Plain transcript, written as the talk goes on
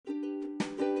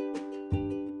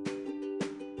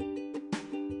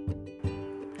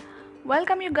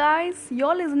Welcome, you guys.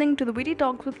 You're listening to the Witty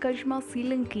Talks with Karishma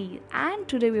Seelinki, and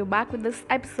today we're back with this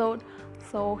episode.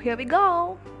 So, here we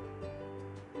go.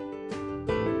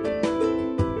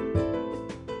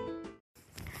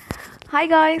 Hi,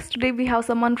 guys. Today we have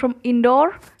someone from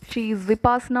Indore. She's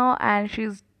Vipassana, and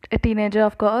she's a teenager,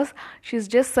 of course. She's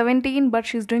just 17, but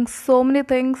she's doing so many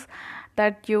things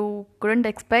that you couldn't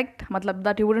expect, matlab,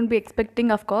 that you wouldn't be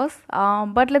expecting, of course.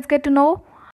 But let's get to know.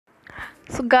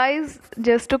 So, guys,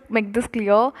 just to make this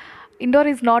clear, Indore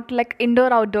is not like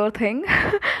indoor outdoor thing.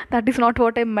 That is not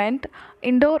what I meant.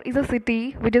 Indore is a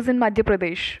city which is in Madhya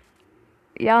Pradesh.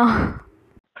 Yeah.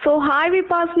 So, hi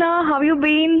Vipassana, how you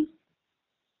been?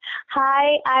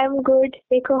 Hi I am good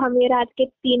देखो हम ये रात के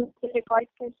 3 बजे record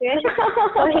करते हैं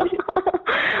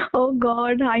Oh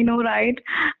God, I know, right?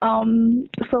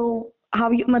 So how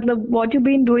you, matlab, what you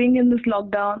been doing in this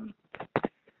lockdown?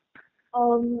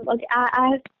 okay I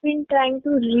have been trying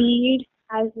to read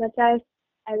as much as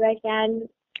I can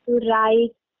to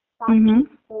write Mm-hmm.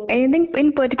 Anything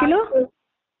in particular?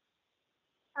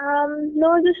 No,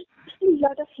 just a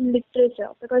lot of literature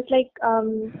because like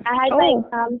I had my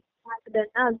exams back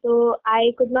then so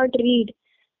I could not read.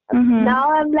 Mm-hmm. Now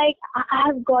I'm like I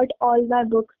have got all my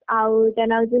books out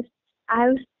and I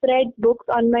have spread books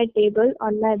on my table,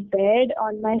 on my bed,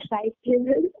 on my side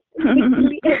table,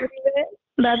 literally everywhere.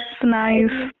 That's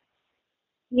nice.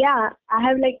 Yeah, I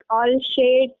have like all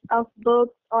shades of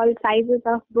books, all sizes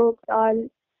of books, all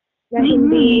the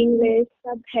Hindi, English,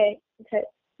 सब है इधर.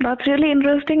 That's really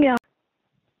interesting, yeah.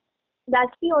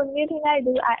 That's the only thing I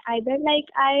do. Either like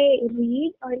I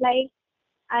read or like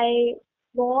I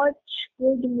watch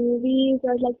good movies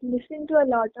or like listen to a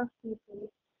lot of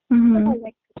people. Mm-hmm. I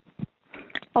like.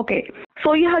 Okay,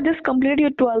 so you have just completed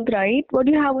your 12th, right? What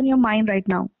do you have on your mind right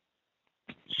now?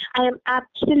 I am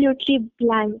absolutely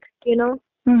blank,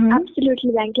 Mm-hmm.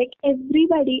 absolutely blank. Like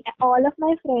everybody, all of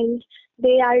my friends,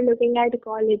 they are looking at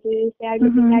colleges, they are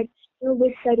looking at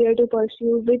which career to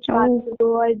pursue, which path to go,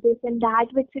 or this and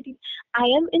that, which city. I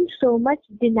am in so much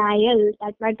denial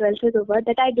that my 12th is over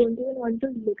that I don't even want to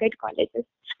look at colleges.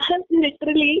 I'm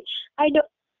literally,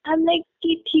 I'm like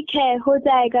कि ठीक है हो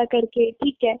जाएगा करके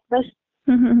ठीक है बस.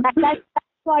 That's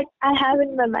what I have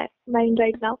in my mind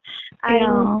right now.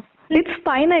 Yeah, it's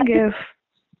fine, I guess.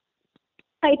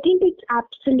 I think it's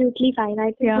absolutely fine.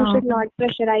 I think we should not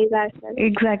pressurize ourselves.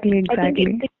 Exactly. I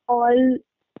think it all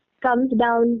comes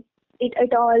down.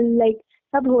 It all like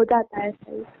सब हो जाता है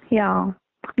सही. Yeah,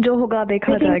 जो होगा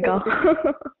देखा जाएगा.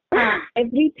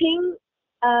 Everything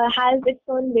has its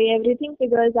own way. Everything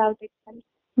figures out itself.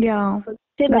 Yeah,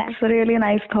 that's a really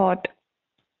nice thought.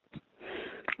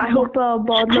 I hope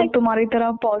बहुत लोग तुम्हारी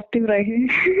तरह positive रहे.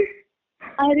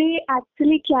 अरे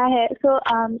actually क्या है? So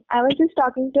I was just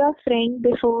talking to a friend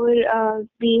before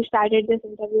we started this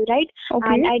interview, right?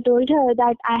 Okay. And I told her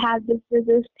that I have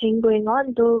this thing going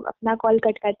on, तो अपना call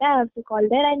cut करते हैं. I have to call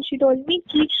there, and she told me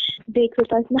कि देख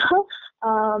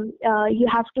now, you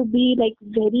have to be like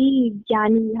very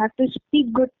ज्ञानी, you have to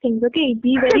speak good things, okay?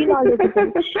 Be very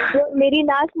knowledgeable. So मेरी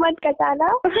नाक मत कटाना.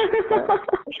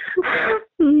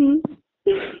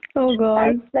 Oh God.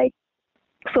 That's like.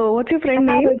 So what's your friend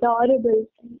name?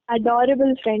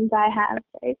 Adorable friends I have,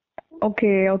 right?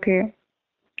 Okay.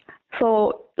 So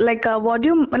like, what do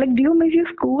you like? Do you miss your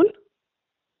school?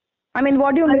 I mean,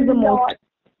 what do you miss the most?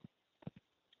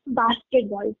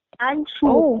 Basketball and food.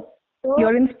 Oh, so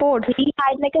you're in sports. We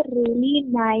had like a really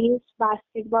nice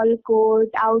basketball court,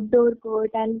 outdoor court,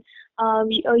 and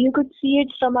you could see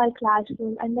it from our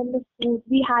classroom. And then the food,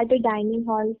 we had a dining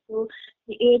hall, so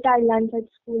we ate our lunch at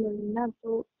school only, na?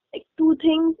 So like two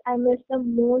things I miss the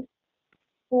most: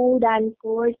 food and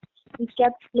court. We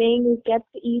kept playing, we kept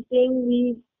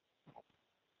eating.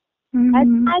 I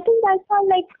think that's how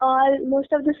like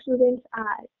most of the students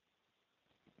are.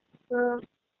 So,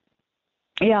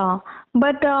 yeah,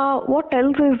 but what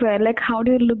else is there? Like, how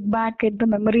do you look back at the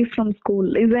memories from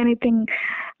school? Is there anything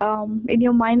in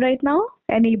your mind right now?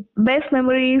 Any best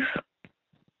memories?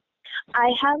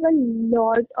 I have a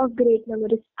lot of great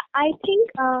memories. I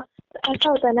think ऐसा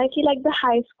होता है ना कि like the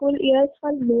high school years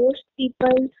for most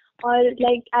people, or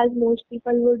like as most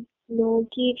people would know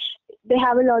कि they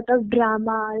have a lot of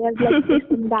drama, they have like this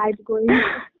and that going on.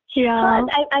 Yeah.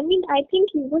 I mean, I think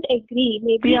you would agree.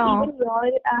 Maybe even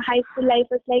your high school life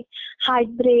was like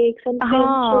heartbreaks and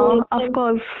friendships. Of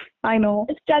course, I know.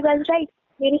 Struggles, right?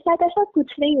 मेरे साथ ऐसा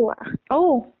कुछ नहीं हुआ.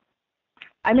 Oh,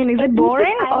 I mean, is it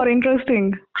boring or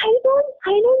interesting? I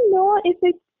don't know if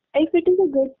it is a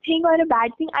good thing or a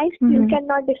bad thing. I still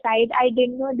cannot decide. I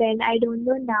didn't know then. I don't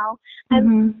know now.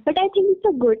 But I think it's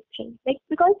a good thing. Like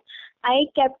because I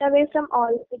kept away from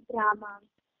all the drama.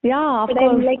 Yeah, of but I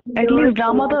course. like At least learned a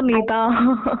drama lot. to nahi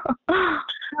tha.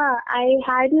 I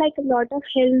had like a lot of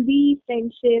healthy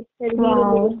friendships, healthy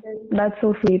Wow, relations, that's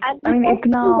so sweet. and I which mean, are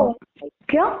still itna there. Like,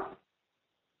 क्या?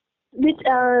 which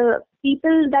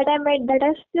people that I met that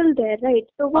are still there, right?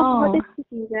 So what Oh, is the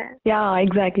reason? yeah, So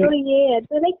exactly. yeah,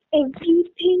 so like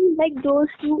everything like those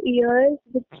 2 years,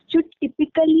 which should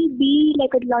typically be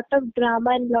like a lot of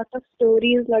drama and lot of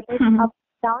stories, lot of ups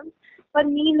and downs. For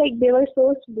me, like they were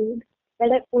so smooth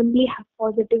that I only have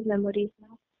positive memories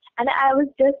now. And I was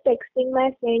just texting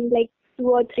my friend like 2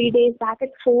 or 3 days back at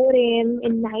 4 a.m.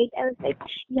 in night. I was like,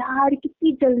 "यार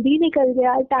कितनी जल्दी निकल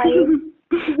गया time.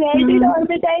 Where did Hmm. all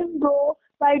the time go?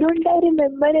 Why don't I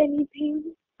remember anything?"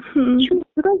 Hmm.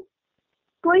 Because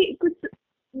कोई कुछ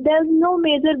there's no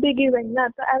major big event ना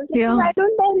तो I was like Yeah. why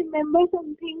don't I remember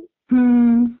something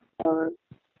Hmm. uh,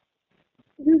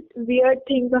 just weird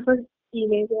things of a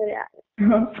teenager yeah.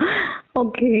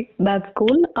 Okay, that's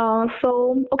cool. So,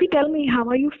 okay, tell me, how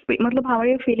are you? Matlab, how are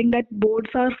you feeling that boards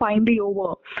are finally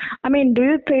over? I mean, do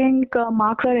you think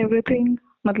marks are everything?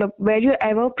 Matlab, were you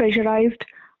ever pressurized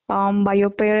by your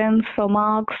parents for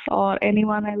marks or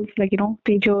anyone else, like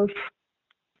teachers?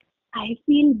 I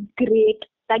feel great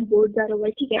that boards are over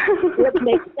ठीक है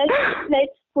मतलब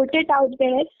let's put it out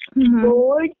there Mm-hmm.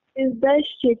 board is the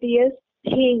shittiest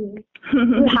thing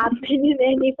to happen in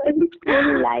anyone's school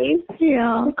life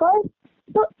Yeah. because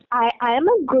so I am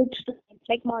a good student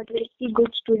like moderately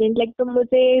good student like तुम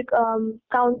मुझे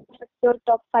count कर सकते हो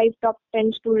top 5 top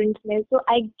 10 students में so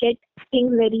I get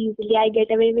things very easily I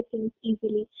get away with things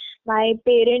easily my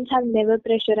parents have never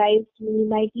pressurized me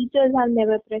my teachers have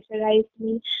never pressurized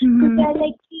me so Mm-hmm. they're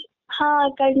like कि, हाँ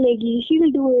कर लेगी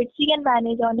she'll do it she can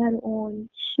manage on her own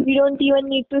we don't even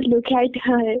need to look at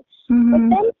her but Mm-hmm.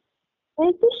 then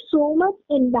there's just so much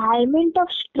environment of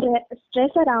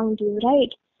stress around you,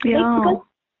 right? Like Yeah. because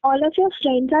all of your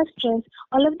friends are stressed,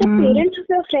 all of the Mm. parents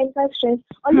of your friends are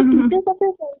stressed, all the teachers of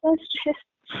your friends are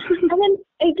stressed, and then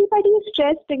everybody is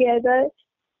stressed together,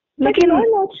 but लेकिन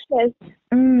you're not stressed.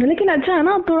 लेकिन अच्छा है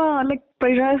ना थोड़ा like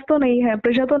pressure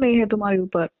तो नहीं है तुम्हारे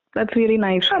ऊपर that's really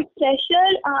nice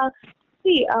Pressure.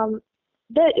 See,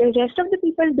 the rest of the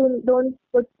people don't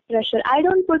put pressure. I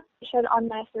don't put pressure on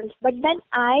myself, but then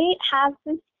I have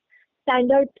this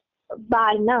standard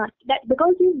bar na that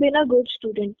because you've been a good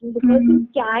student and because you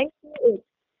can do it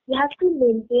you have to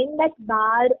maintain that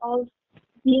bar of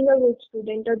being a good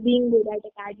student or being good at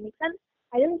academics and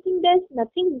I don't think there's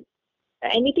nothing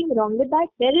anything wrong with that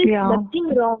there is या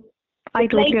nothing wrong I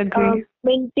with totally like agree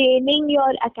maintaining your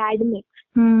academics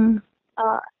hmm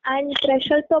and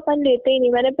pressure तो अपन लेते ही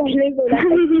नहीं मैंने पहले ही बोला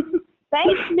था कि मैं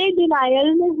इतने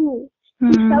डिनायल में हूँ कि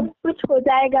हम्म सब कुछ हो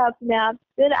जाएगा अपने आप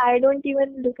फिर I don't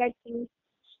even look at things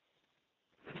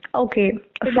okay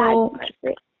so so that's my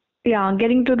way. yeah,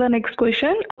 getting to the next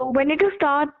question. So when did you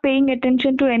start paying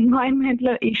attention to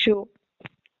environmental issue?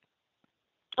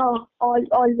 Oh,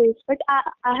 always. But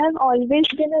I have always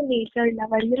been a nature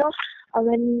lover. You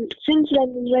know, since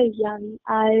when we were young,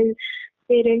 our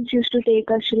parents used to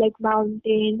take us to like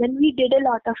mountains, and we did a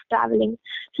lot of traveling.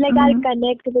 So like our Mm-hmm.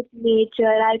 connect with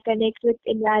nature, our connect with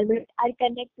environment, our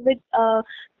connect with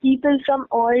people from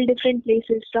all different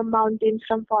places, from mountains,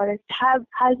 from forests, have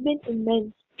has been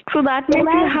immense. So that So means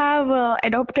you my have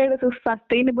adopted a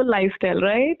sustainable lifestyle,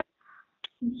 right?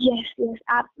 Yes, yes.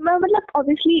 मतलब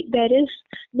obviously there is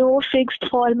no fixed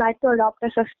format to adopt a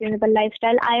sustainable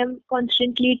lifestyle. I am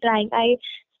constantly trying. I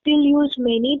still use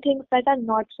many things that are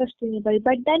not sustainable.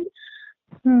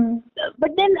 Hmm.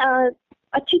 But then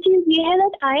अच्छी चीज ये है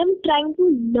that I am trying to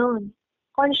learn.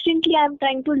 Constantly I am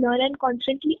trying to learn and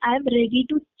constantly I am ready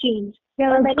to change. Yeah,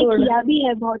 और that's मैंने good. किया भी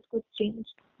है बहुत कुछ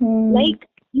change. Hmm. Like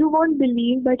you won't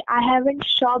believe, but I haven't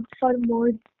shopped for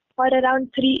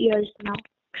around 3 years now.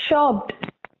 Shopped.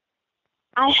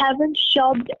 I haven't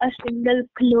shopped a single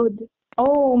cloth.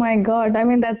 Oh my God. I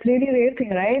mean, that's really rare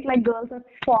thing, right? Like girls are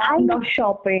fond And of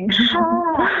shopping.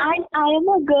 and I am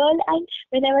a girl, and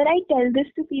whenever I tell this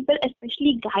to people,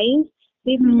 especially guys,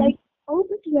 they be Hmm. like, "Oh,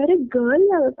 but you're a girl,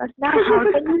 now how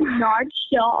can you not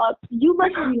shop? You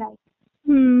must be like,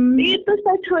 Hmm. ये तो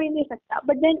सच हो ही नहीं सकता."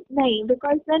 But then नहीं,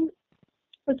 because then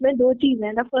उसमें दो चीजें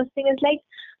हैं. The first thing is like,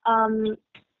 um,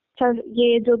 sir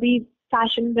ये जो भी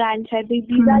fashion brands है,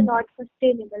 these are Hmm. not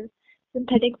sustainable.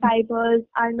 Synthetic fibers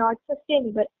are not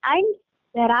sustainable, and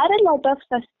there are a lot of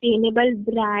sustainable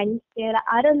brands. There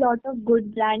are a lot of good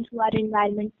brands who are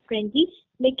environment friendly.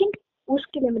 लेकिन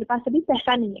उसके लिए मेरे पास अभी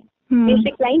पैसा नहीं है. Hmm.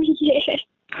 Basic line ये है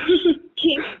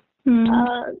कि Hmm.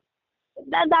 uh,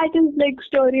 that is like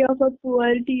story of a poor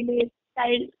teenage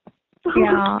child.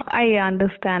 Yeah, I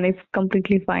understand. It's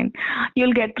completely fine.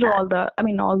 You'll get through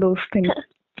all those things.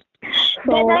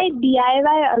 Then So, I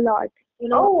DIY a lot.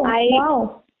 oh,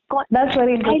 wow. That's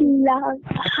very I interesting. love,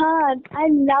 I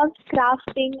love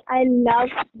crafting. I love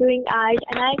doing art,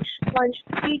 and I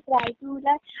constantly try to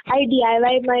like. I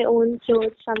DIY my own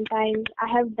clothes sometimes. I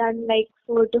have done like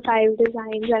 4 to 5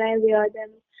 designs, and I wear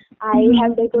them. I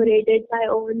have Hmm. decorated my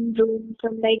own room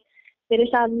from like मेरे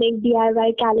सामने एक DIY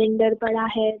calendar पड़ा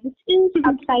है, which is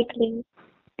upcycling.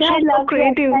 Yeah, I it's so love to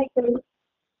creative. upcycle.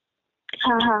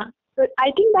 So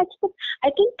I think I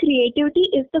think creativity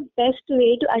is the best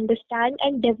way to understand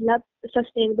and develop a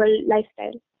sustainable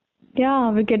lifestyle. Yeah,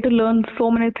 we get to learn so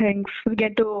many things. We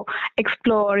get to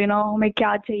explore, हमें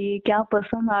क्या चाहिए, क्या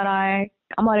पसंद आ रहा है,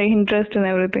 हमारे interest and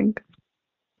everything.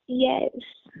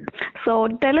 Yes. So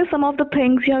tell us some of the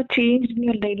things you have changed in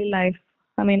your daily life.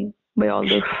 I mean, by all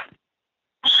this.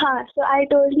 So I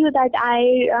told you that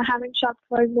I haven't shopped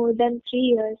for more than 3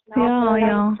 years now, for Yeah, around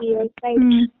yeah. 3 years, right?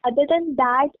 Hmm. Other than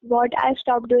that, what I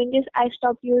stopped doing is I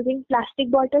stopped using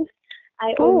plastic bottles. I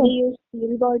only Oh. use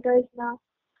steel bottles now.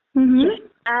 Mm-hmm.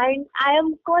 And I am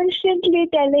constantly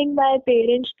telling my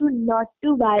parents to not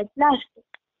to buy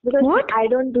plastic because What? I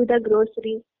don't do the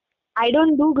groceries. I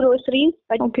don't do groceries,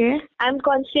 but Okay. I'm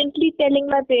constantly telling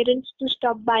my parents to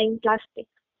stop buying plastic.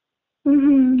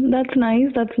 Mm-hmm. That's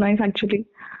nice. That's nice, actually.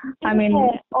 I mean,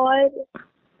 Yeah, or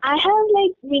I have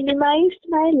like minimized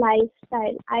my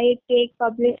lifestyle. I take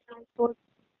public transport,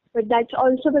 but that's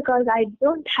also because I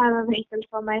don't have a vehicle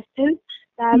for myself.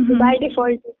 So I have to by mm-hmm.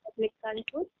 default take public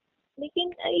transport. लेकिन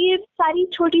ये सारी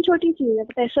छोटी छोटी चीजें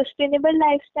पता है sustainable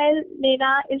lifestyle लेना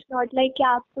is not like कि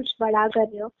आप कुछ बड़ा कर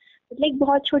रहे हो लाइक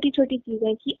बहुत छोटी छोटी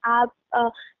चीजें कि आप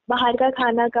बाहर का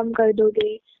खाना कम कर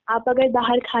दोगे आप अगर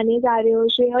बाहर खाने जा रहे हो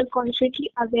so you are consciously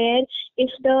aware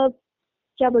if the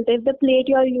क्या बोलते हैं if the plate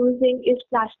you are using is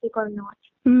plastic or not.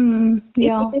 Mm, If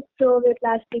yeah. it is throwaway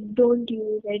plastic, don't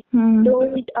use it. Mm.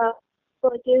 Don't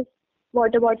purchase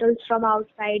water bottles from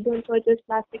outside. Don't purchase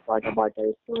plastic water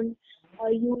bottles. Don't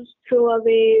use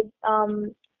throwaway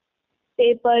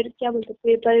paper क्या बोलते हैं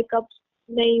paper cups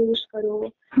नहीं use करो.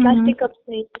 Mm-hmm. Plastic cups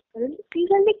नहीं use करो.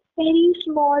 These are like very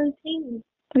small things.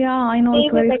 Yeah, I know They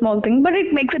it's a will very like small thing, but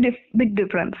it makes a big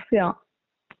difference. Yeah.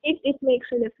 it makes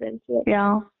a difference. Yes.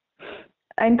 Yeah.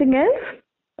 Anything else?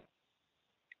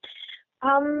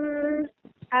 Um,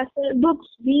 as for books,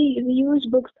 we use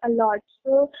books a lot.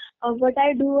 So what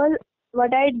I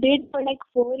did for like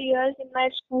 4 years in my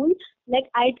school, like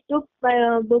I took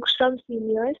books from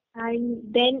seniors and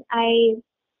then I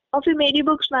और फिर मेरी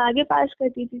books मैं आगे पास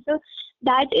करती थी. So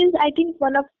that is I think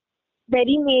one of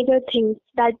very major things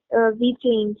that we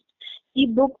changed. कि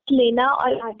book लेना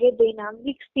और आगे देना.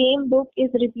 The same book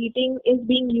is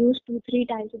being used 2-3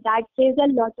 times. So that saves a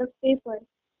lot of paper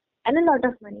and a lot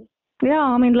of money. Yeah,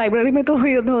 I mean library में तो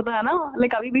ये होता है ना,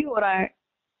 like अभी भी हो रहा है.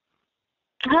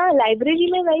 हाँ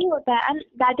लाइब्रेरी में वही होता है and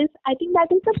that is I think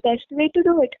that is the best way to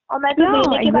do it. और मैं तो Yeah,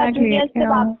 देने के बाद exactly. जूनियर से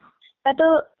Yeah. मैं तो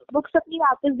बुक्स अपनी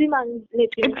वापस भी मांग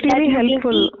लेती हूँ. It's really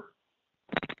helpful.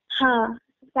 हाँ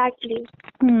exactly.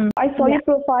 I saw Yeah. your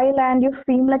profile and you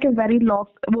seem like a very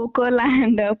vocal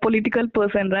and political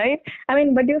person, right? I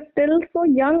mean, but you're still so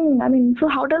young. I mean, so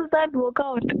how does that work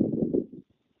out?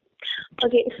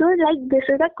 Okay, so like this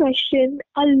is a question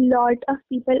a lot of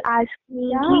people ask me.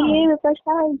 Yeah. कि, "Hey,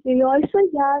 Vipassana, you're so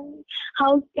young.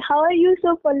 How are you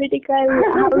so political?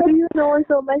 How do you know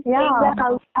so much Yeah, things?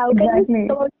 And how can you exactly.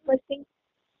 know so much things?"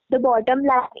 The bottom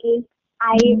line is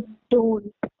I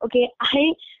don't. Okay, I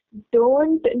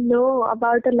don't know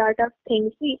about a lot of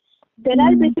things. See, there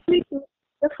are basically two.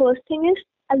 The first thing is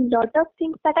a lot of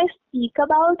things that I speak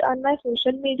about on my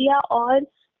social media or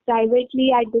privately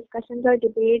at discussions or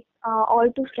debates or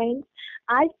to friends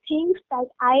are things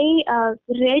that I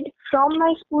read from my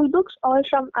school books or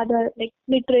from other like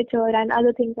literature and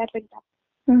other things like that.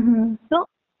 Mm-hmm. So,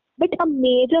 but a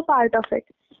major part of it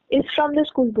is from the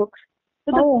school books.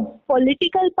 So the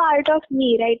political part of me,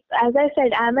 right? As I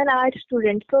said, I'm an art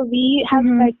student. So we have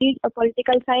studied a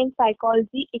political science,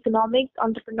 psychology, economics,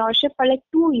 entrepreneurship for like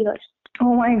 2 years.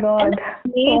 Oh my God.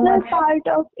 And major part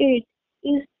of it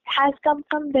has come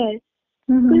from there.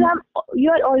 Because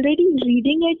you're already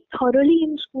reading it thoroughly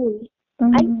in school.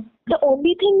 And the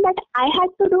only thing that I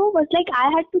had to do was like I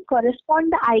had to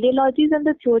correspond the ideologies and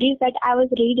the theories that I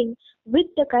was reading with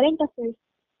the current affairs.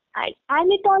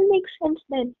 And it all makes sense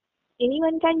then.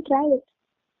 Anyone can try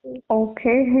it.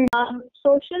 Okay.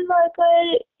 Social worker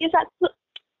के साथ तो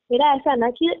मेरा ऐसा ना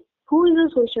कि who is a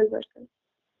social worker?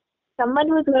 Someone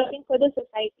who is working for the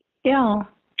society. Yeah.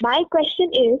 My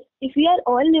question is, if we are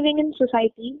all living in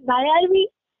society, why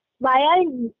are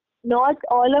not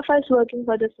all of us working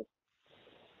for the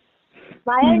society?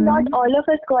 Why are not all of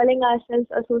us calling ourselves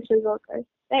a social worker?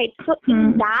 Right. So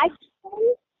in that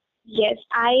Yes,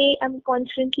 I am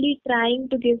constantly trying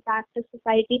to give back to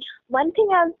society. One thing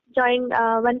I've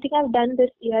done this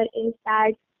year is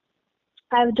that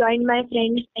I've joined my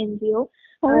friend's NGO,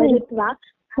 Oh, Ritva,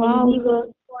 and we wow. work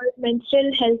for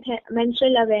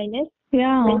menstrual awareness.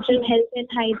 Yeah. Menstrual health and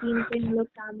hygiene पे हम लोग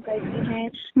काम करते हैं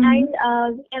Mm-hmm.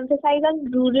 And emphasise on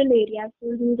rural area,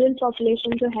 तो rural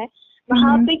population जो है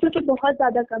वहाँ Mm-hmm. पे, क्योंकि बहुत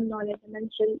ज़्यादा कम नॉलेज है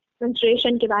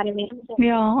मेंस्ट्रुएशन के बारे में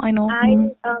Yeah, I know. एंड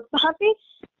वहाँ पे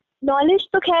knowledge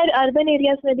तो खैर urban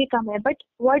areas में भी कम है, but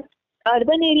what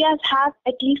urban areas have,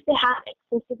 at least they have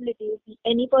accessibility.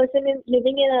 Any person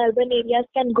living in urban areas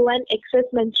can go and access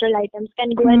menstrual items,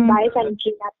 can go and Mm-hmm. buy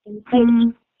sanitary napkins, right? Mm-hmm.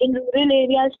 In rural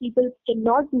areas, people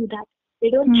cannot do that. They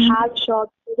don't Mm-hmm. have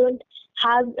shops, they don't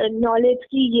have knowledge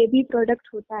कि ये भी product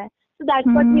होता है. So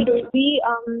that's what we Mm-hmm. do. We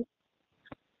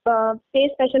pay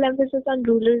special emphasis on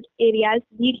rural areas.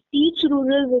 We teach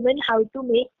rural women how to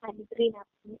make sanitary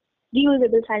napkins,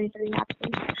 reusable sanitary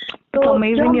napkins. It's तो जो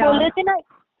amazing, हम बोल yeah. रहे थे ना,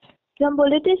 जो हम बोल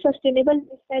रहे थे सस्टेनेबल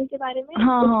लाइफस्टाइल के बारे में,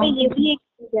 हाँ उसमें हाँ ये भी एक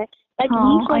चीज है that we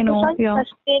हाँ, I focus know, on yeah.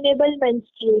 sustainable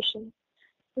menstruation.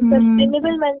 So Mm-hmm.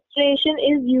 sustainable menstruation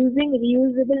is using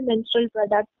reusable menstrual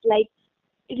products like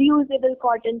reusable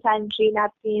cotton sanitary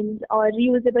napkins or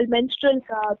reusable menstrual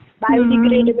cups, Mm-hmm.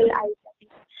 biodegradable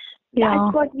items. That's Yeah.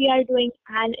 what we are doing,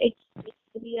 and it's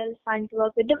real fun to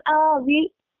work with them. We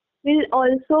will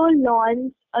also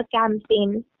launch a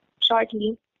campaign shortly.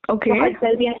 Okay. बहुत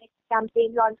जल्दी हम एक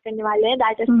campaign launch करने वाले हैं,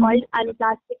 that is Mm-hmm. called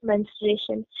Unplastic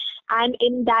Menstruation. And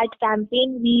in that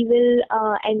campaign, we will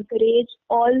encourage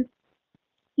all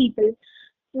people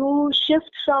to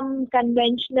shift from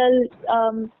conventional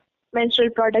menstrual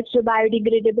products जो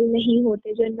biodegradable नहीं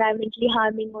होते, जो environmentally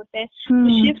harming होते हैं, to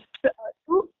Hmm. shift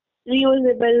to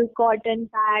reusable cotton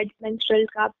pads, menstrual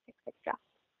cups, etc.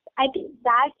 I think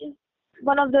that is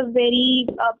one of the very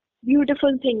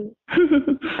beautiful things.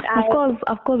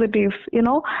 Of course it is. You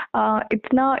know,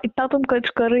 इतना तुम कुछ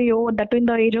कर रही हो, that in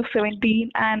the age of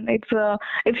 17, and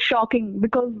it's shocking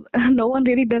because no one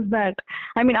really does that.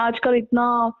 I mean, आजकल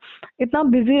इतना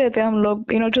busy रहते हैं हम लोग,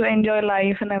 you know, to enjoy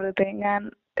life and everything,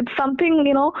 and it's something,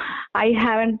 you know, I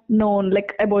haven't known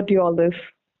like about you all this.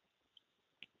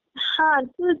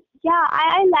 So yeah,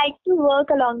 I like to work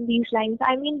along these lines.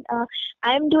 I mean,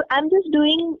 I'm just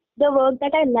doing the work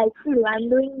that I like to do. I'm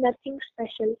doing nothing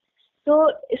special.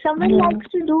 So someone Hmm.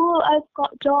 likes to do a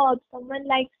job, someone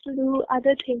likes to do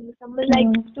other things, someone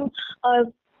likes Hmm. to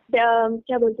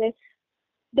क्या बोलते हैं,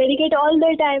 dedicate all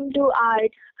their time to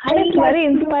art. I And it's like very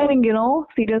to do. inspiring, you know.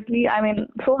 Seriously, I mean,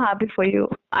 so happy for you.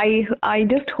 I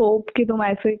just hope कि तुम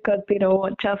ऐसे करती रहो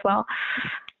अच्छा सा.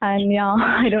 And yeah,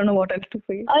 I don't know what else to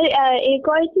say. और एक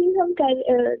और चीज हम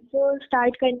जो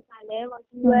स्टार्ट करने वाले हैं,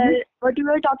 Mm-hmm. what you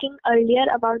were talking earlier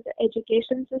about the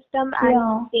education system and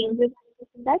Yeah. changes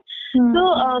in that.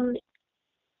 Hmm.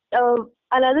 So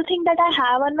another thing that I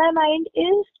have on my mind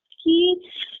is कि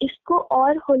इसको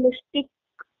और holistic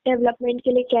development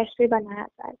के लिए कैसे बनाया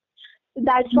जाए.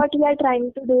 That's what we are trying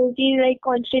to do. We like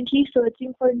constantly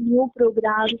searching for new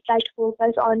programs that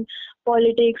focus on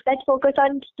politics, that focus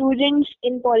on students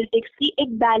in politics. कि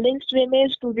एक balanced way में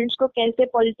students को कैसे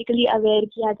politically aware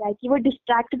किया जाए कि वो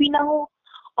distract भी ना हो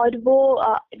और वो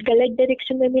गलत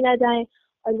direction में भी ना जाए,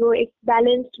 और वो एक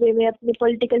balanced way में अपने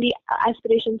politically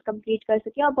aspirations complete कर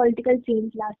सके और political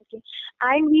change ला सके.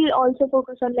 And we also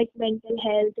focus on like mental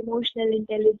health, emotional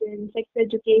intelligence, sex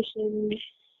education,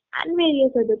 and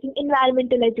various other things,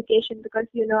 environmental education, because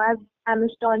you know I'm a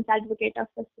staunch advocate of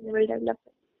sustainable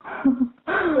development.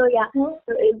 So yeah,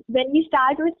 so when we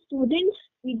start with students,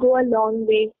 we go a long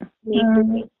way make to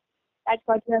Hmm. change. That's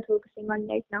what we are focusing on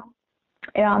right now.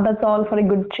 Yeah, that's all for a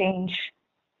good change.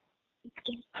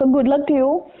 Okay. So good luck to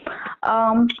you.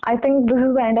 I think this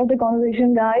is the end of the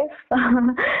conversation, guys.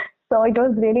 So it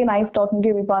was really nice talking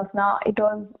to you, Vipassana. It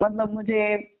was मतलब मुझे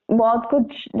बहुत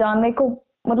कुछ जानने को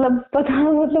मतलब पता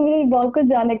मतलब मुझे बहुत कुछ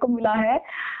जानने को मिला है,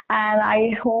 and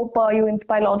I hope you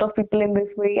inspire a lot of people in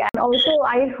this way, and also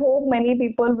I hope many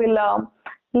people will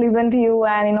listen to you,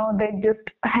 and you know they just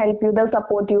help you, they'll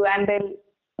support you, and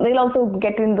they'll also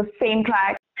get in the same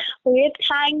track. Okay,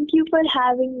 thank you for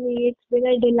having me. It's been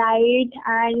a delight,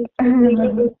 and it's been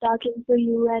really good talking to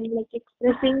you and like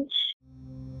expressing.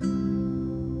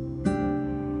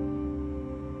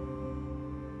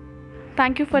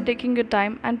 Thank you for taking your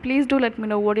time, and please do let me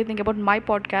know what you think about my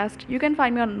podcast. You can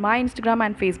find me on my Instagram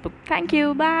and Facebook. Thank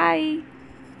you. Bye.